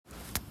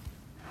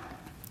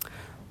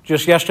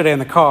Just yesterday in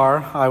the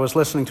car, I was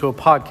listening to a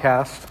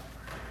podcast,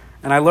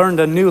 and I learned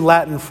a new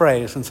Latin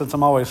phrase. And since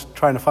I'm always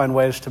trying to find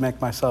ways to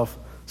make myself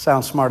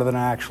sound smarter than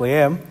I actually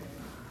am,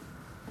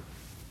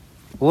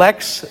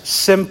 lex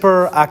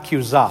semper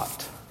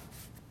accusat.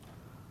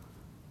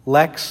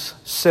 Lex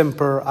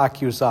semper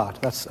accusat.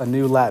 That's a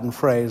new Latin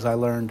phrase I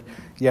learned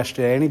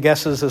yesterday. Any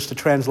guesses as to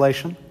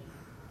translation?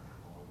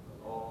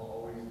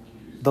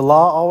 The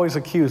law always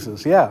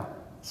accuses. Yeah.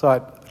 So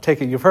I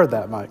take it you've heard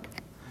that, Mike.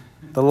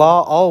 The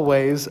law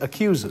always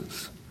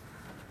accuses.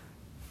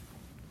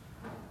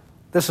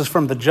 This is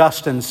from the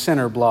Just and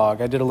Sinner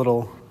blog. I did a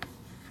little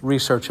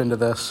research into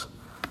this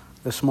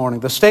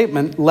morning. The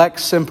statement,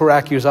 lex semper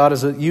accusat,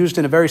 is used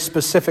in a very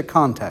specific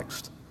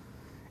context.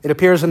 It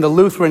appears in the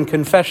Lutheran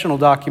confessional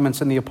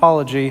documents in the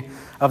Apology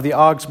of the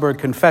Augsburg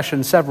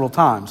Confession several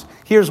times.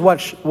 Here's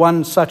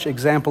one such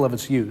example of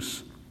its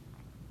use.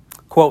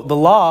 Quote, "The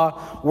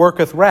law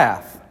worketh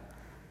wrath.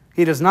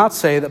 He does not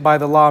say that by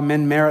the law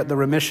men merit the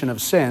remission of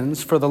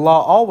sins, for the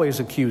law always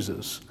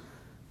accuses,"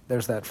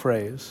 there's that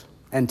phrase,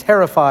 "and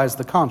terrifies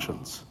the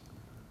conscience.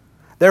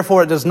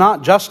 Therefore it does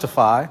not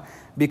justify,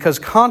 because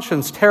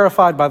conscience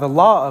terrified by the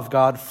law of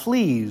God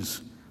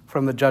flees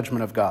from the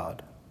judgment of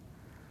God.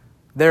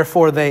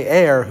 Therefore they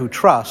err who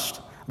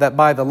trust that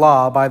by the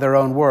law, by their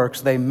own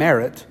works, they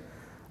merit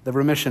the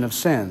remission of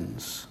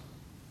sins."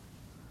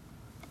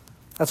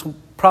 That's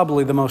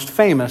probably the most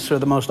famous or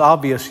the most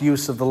obvious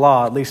use of the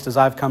law, at least as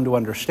I've come to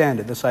understand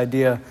it. This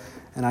idea,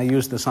 and I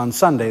used this on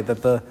Sunday,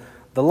 that the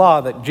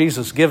law that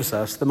Jesus gives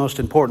us, the most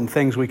important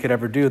things we could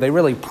ever do, they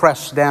really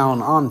press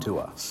down onto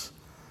us.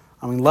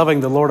 I mean,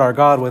 loving the Lord our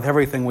God with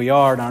everything we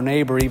are, and our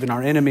neighbor, even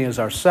our enemy, as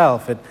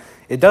ourself,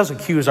 it does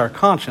accuse our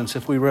conscience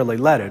if we really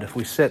let it, if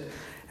we sit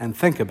and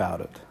think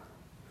about it.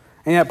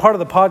 And yet part of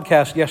the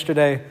podcast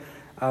yesterday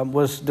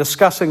was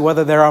discussing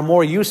whether there are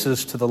more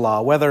uses to the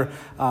law, whether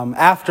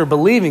after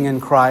believing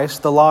in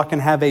Christ, the law can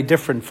have a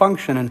different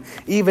function. And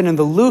even in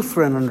the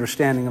Lutheran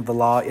understanding of the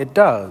law, it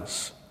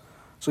does.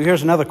 So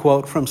here's another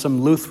quote from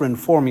some Lutheran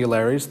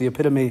formularies, the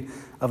epitome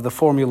of the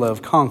formula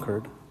of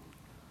Concord.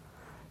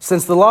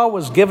 "Since the law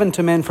was given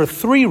to men for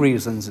 3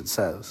 reasons," it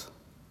says.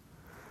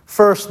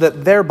 "First,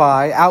 that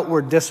thereby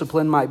outward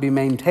discipline might be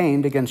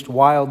maintained against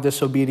wild,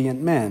 disobedient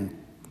men.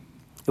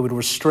 It would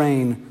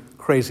restrain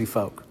crazy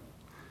folk.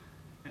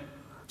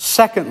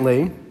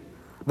 Secondly,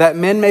 that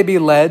men may be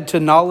led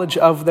to knowledge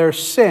of their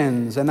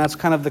sins," and that's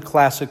kind of the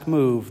classic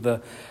move,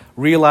 the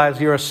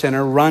realize you're a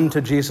sinner, run to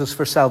Jesus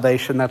for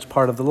salvation, that's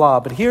part of the law.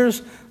 But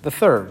here's the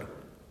third.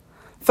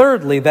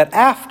 Thirdly, that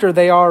after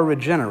they are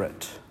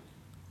regenerate,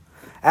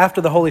 after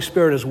the Holy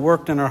Spirit has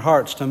worked in our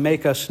hearts to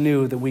make us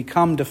new, that we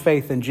come to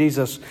faith in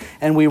Jesus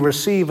and we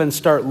receive and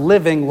start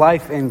living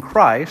life in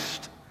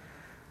Christ,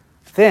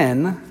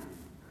 then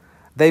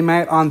they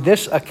might, on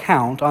this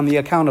account, on the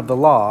account of the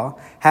law,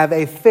 have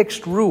a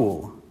fixed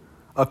rule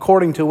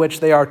according to which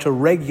they are to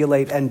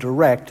regulate and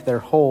direct their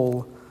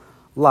whole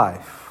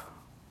life.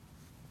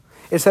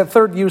 It's that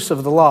third use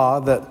of the law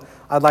that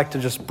I'd like to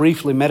just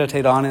briefly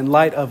meditate on in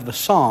light of the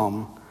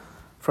psalm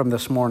from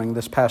this morning,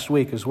 this past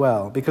week as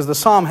well. Because the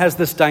psalm has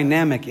this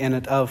dynamic in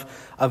it of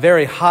a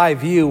very high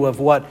view of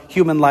what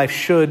human life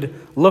should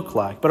look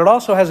like. But it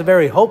also has a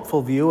very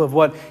hopeful view of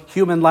what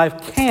human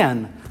life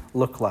can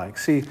look like.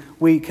 See,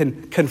 we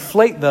can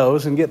conflate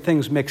those and get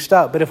things mixed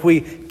up, but if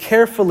we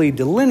carefully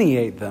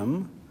delineate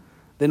them,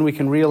 then we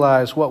can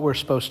realize what we're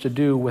supposed to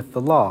do with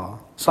the law.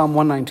 Psalm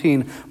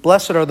 119,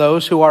 "Blessed are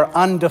those who are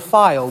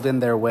undefiled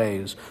in their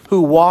ways, who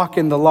walk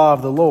in the law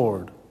of the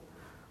Lord.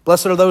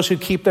 Blessed are those who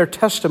keep their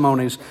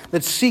testimonies,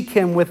 that seek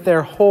him with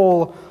their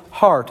whole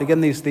heart."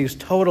 Again, these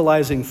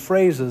totalizing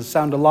phrases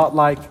sound a lot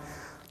like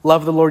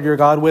love the Lord your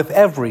God with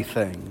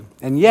everything.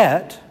 And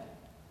yet,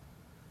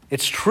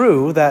 it's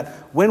true that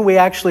when we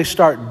actually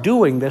start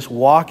doing this,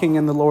 walking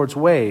in the Lord's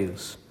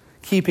ways,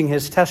 keeping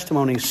his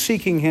testimonies,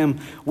 seeking him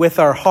with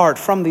our heart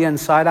from the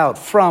inside out,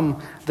 from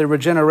the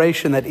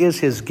regeneration that is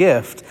his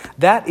gift,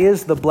 that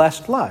is the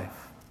blessed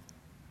life.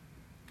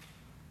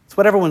 It's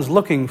what everyone's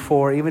looking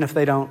for, even if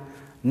they don't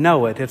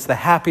know it. It's the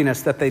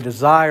happiness that they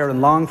desire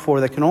and long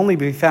for that can only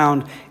be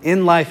found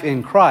in life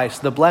in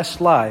Christ. The blessed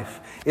life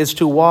is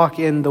to walk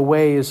in the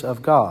ways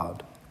of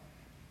God.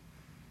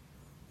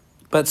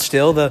 But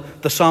still, the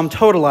psalm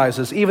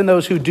totalizes even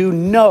those who do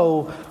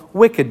no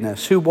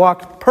wickedness, who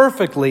walk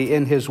perfectly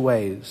in his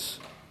ways.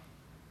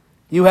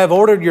 "You have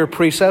ordered your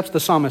precepts," the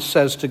psalmist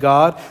says to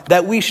God,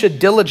 "that we should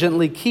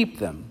diligently keep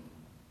them."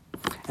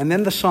 And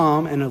then the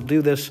psalm, and it'll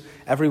do this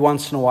every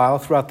once in a while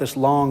throughout this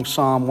long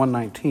Psalm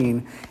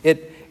 119,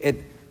 it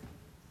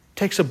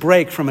takes a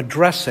break from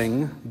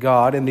addressing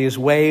God in these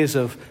ways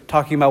of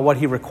talking about what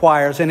he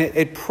requires, and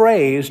it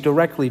prays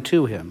directly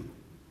to him.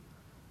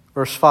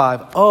 Verse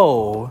 5,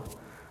 "Oh,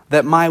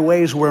 that my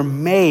ways were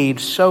made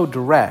so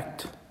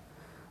direct,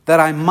 that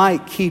I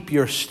might keep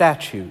your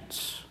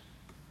statutes."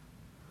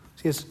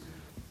 See,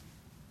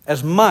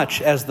 as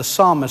much as the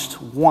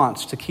psalmist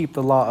wants to keep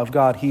the law of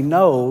God, he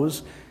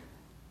knows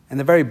in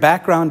the very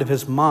background of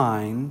his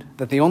mind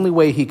that the only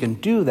way he can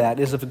do that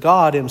is if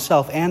God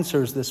himself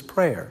answers this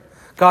prayer.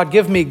 God,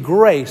 give me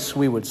grace,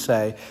 we would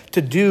say,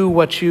 to do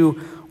what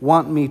you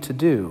want me to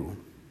do.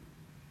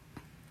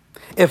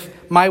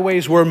 If my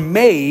ways were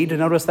made,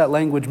 notice that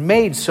language,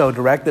 made so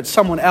direct that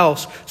something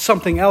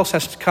else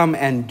has to come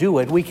and do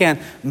it. We can't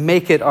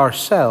make it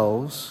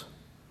ourselves.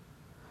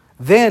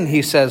 Then,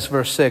 he says,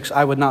 verse 6,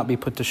 I would not be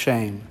put to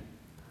shame,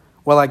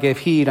 while I gave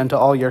heed unto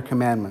all your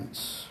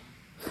commandments.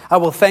 I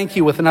will thank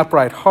you with an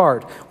upright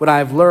heart when I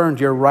have learned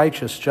your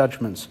righteous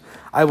judgments.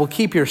 I will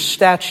keep your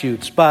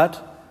statutes,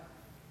 but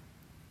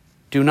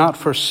do not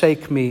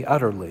forsake me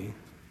utterly.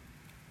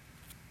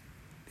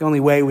 The only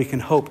way we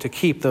can hope to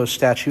keep those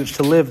statutes,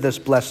 to live this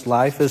blessed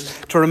life, is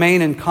to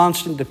remain in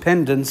constant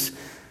dependence,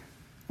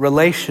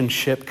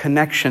 relationship,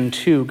 connection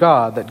to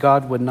God, that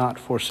God would not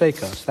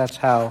forsake us. That's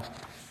how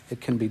it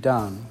can be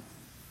done.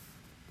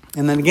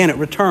 And then again, it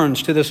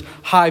returns to this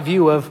high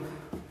view of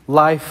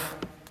life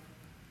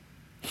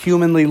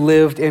humanly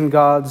lived in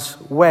God's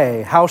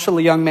way. How shall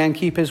a young man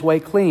keep his way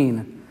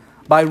clean?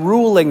 By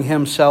ruling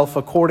himself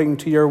according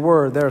to your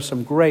word. There are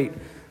some great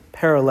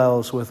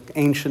parallels with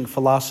ancient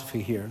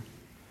philosophy here.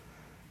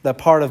 That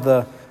part of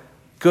the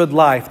good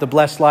life, the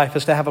blessed life,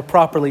 is to have a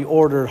properly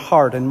ordered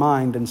heart and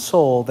mind and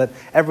soul, that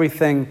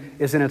everything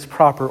is in its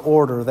proper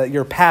order, that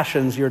your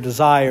passions, your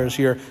desires,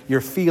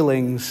 your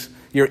feelings,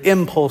 your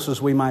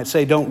impulses, we might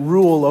say, don't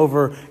rule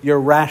over your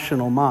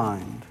rational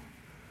mind.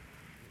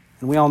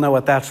 And we all know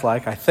what that's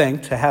like, I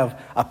think, to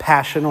have a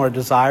passion or a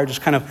desire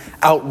just kind of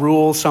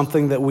outrule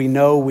something that we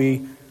know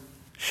we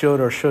should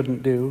or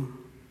shouldn't do.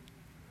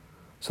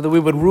 So that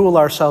we would rule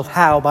ourselves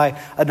how? By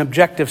an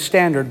objective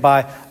standard,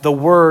 by the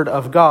Word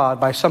of God,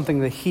 by something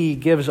that He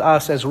gives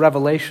us as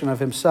revelation of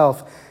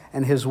Himself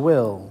and His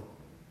will.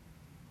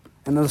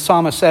 And then the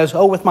psalmist says,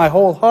 oh, with my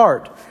whole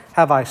heart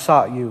have I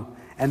sought you.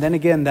 And then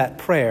again that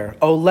prayer,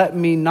 oh, let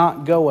me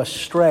not go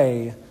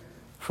astray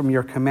from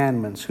your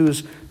commandments.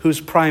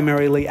 Who's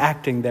primarily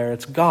acting there?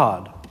 It's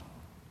God.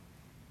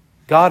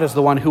 God is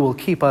the one who will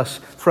keep us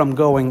from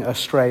going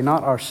astray,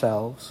 not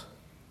ourselves.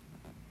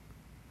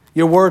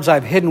 Your words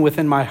I've hidden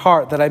within my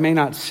heart that I may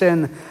not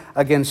sin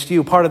against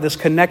you. Part of this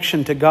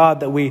connection to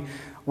God that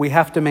we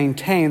have to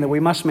maintain, that we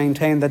must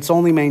maintain, that's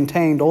only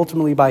maintained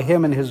ultimately by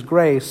Him and His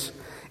grace,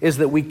 is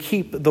that we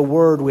keep the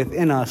word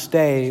within us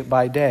day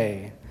by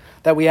day.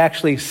 That we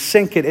actually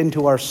sink it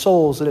into our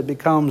souls, that it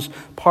becomes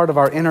part of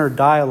our inner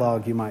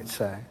dialogue, you might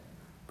say,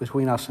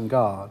 between us and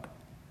God.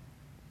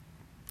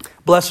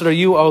 Blessed are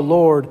you, O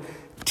Lord,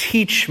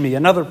 teach me.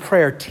 Another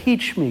prayer,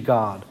 teach me,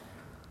 God,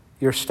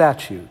 your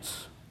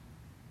statutes.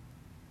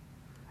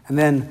 And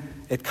then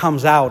it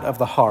comes out of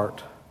the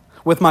heart.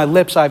 With my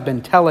lips I've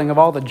been telling of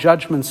all the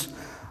judgments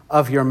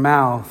of your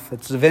mouth.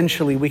 It's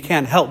eventually we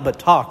can't help but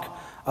talk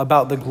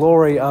about the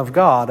glory of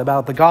God,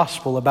 about the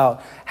gospel,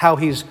 about how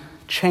He's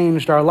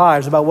changed our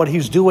lives, about what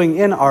He's doing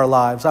in our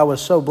lives. I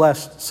was so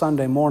blessed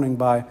Sunday morning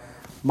by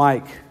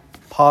Mike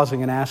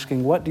pausing and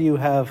asking, what do you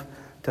have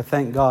to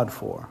thank God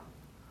for?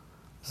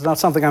 It's not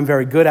something I'm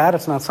very good at.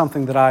 It's not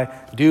something that I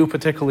do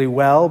particularly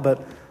well,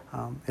 but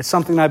it's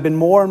something I've been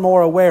more and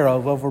more aware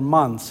of over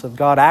months, of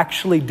God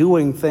actually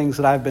doing things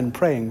that I've been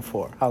praying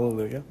for.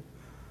 Hallelujah.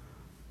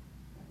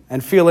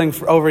 And feeling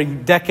for over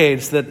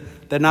decades that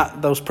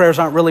those prayers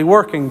aren't really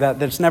working,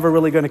 that it's never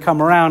really going to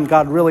come around.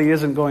 God really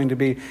isn't going to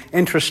be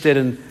interested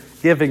in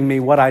giving me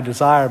what I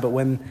desire. But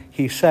when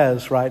He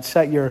says, right,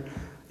 set your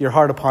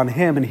heart upon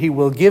Him and He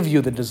will give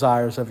you the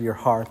desires of your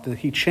heart, that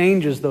He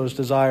changes those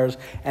desires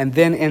and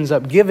then ends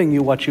up giving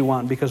you what you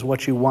want, because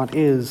what you want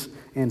is,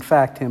 in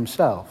fact,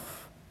 Himself.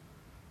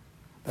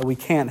 That we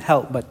can't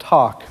help but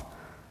talk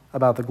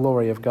about the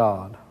glory of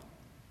God.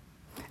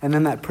 And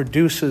then that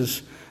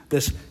produces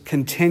this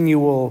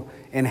continual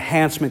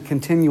enhancement,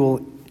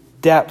 continual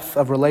depth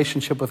of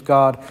relationship with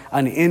God,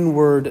 an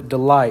inward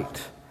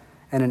delight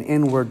and an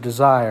inward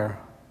desire.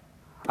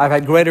 I've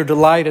had greater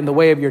delight in the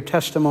way of your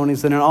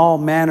testimonies than in all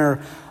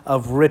manner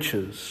of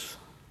riches.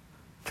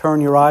 Turn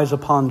your eyes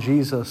upon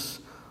Jesus,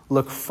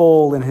 look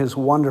full in His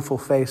wonderful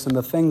face, and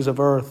the things of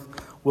earth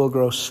will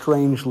grow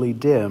strangely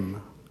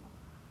dim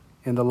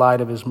in the light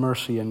of His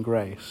mercy and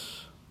grace.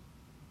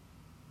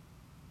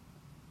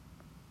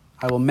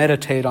 I will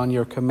meditate on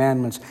your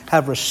commandments,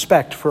 have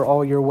respect for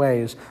all your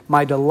ways.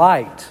 My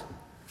delight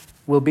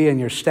will be in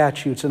your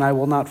statutes, and I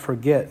will not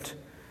forget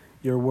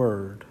your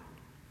word.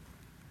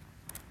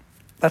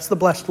 That's the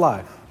blessed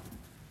life.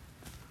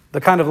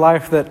 The kind of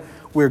life that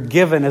we're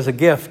given as a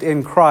gift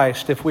in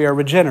Christ if we are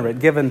regenerate,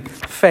 given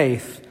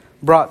faith,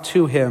 brought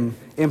to Him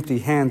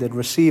empty-handed,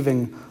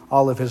 receiving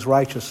all of His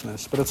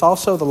righteousness. But it's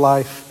also the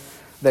life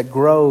that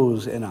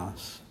grows in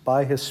us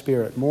by His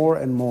Spirit more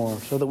and more,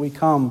 so that we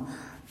come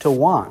to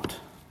want,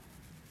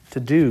 to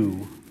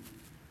do,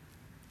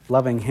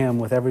 loving Him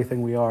with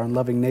everything we are and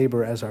loving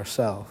neighbor as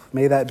ourselves.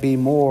 May that be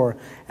more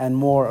and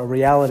more a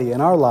reality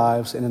in our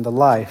lives and in the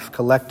life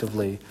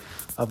collectively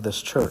of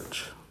this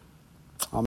church.